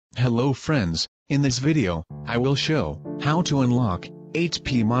Hello friends, in this video, I will show how to unlock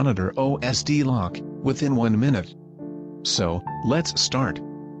HP Monitor OSD lock within 1 minute. So, let's start.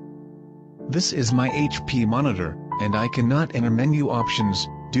 This is my HP monitor, and I cannot enter menu options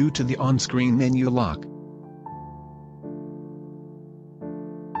due to the on-screen menu lock.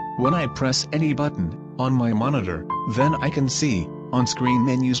 When I press any button on my monitor, then I can see on-screen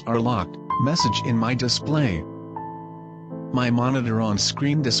menus are locked message in my display. My monitor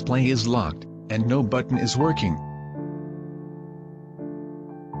on-screen display is locked, and no button is working.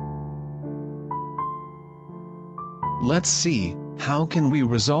 Let's see, how can we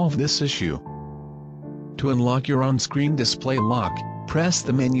resolve this issue? To unlock your on-screen display lock, press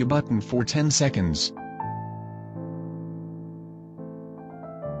the menu button for 10 seconds.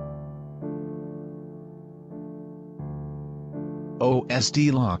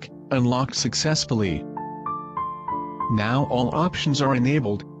 OSD lock, unlocked successfully. Now all options are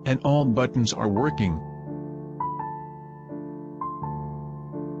enabled, and all buttons are working.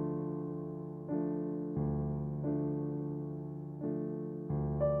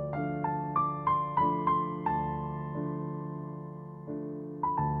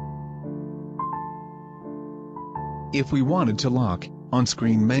 If we wanted to lock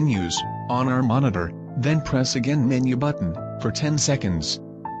on-screen menus on our monitor, then press again menu button for 10 seconds.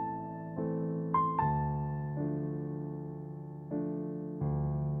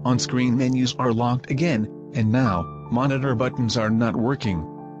 On-screen menus are locked again, and now, monitor buttons are not working.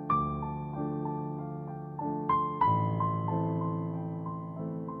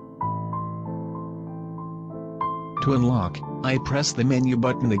 To unlock, I press the menu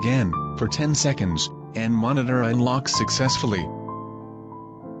button again, for 10 seconds, and monitor unlocks successfully.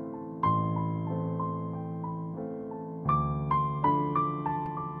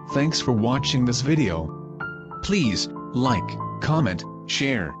 Thanks for watching this video. Please, like, comment,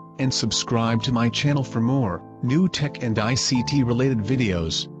 share, and subscribe to my channel for more new tech and ICT related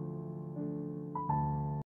videos.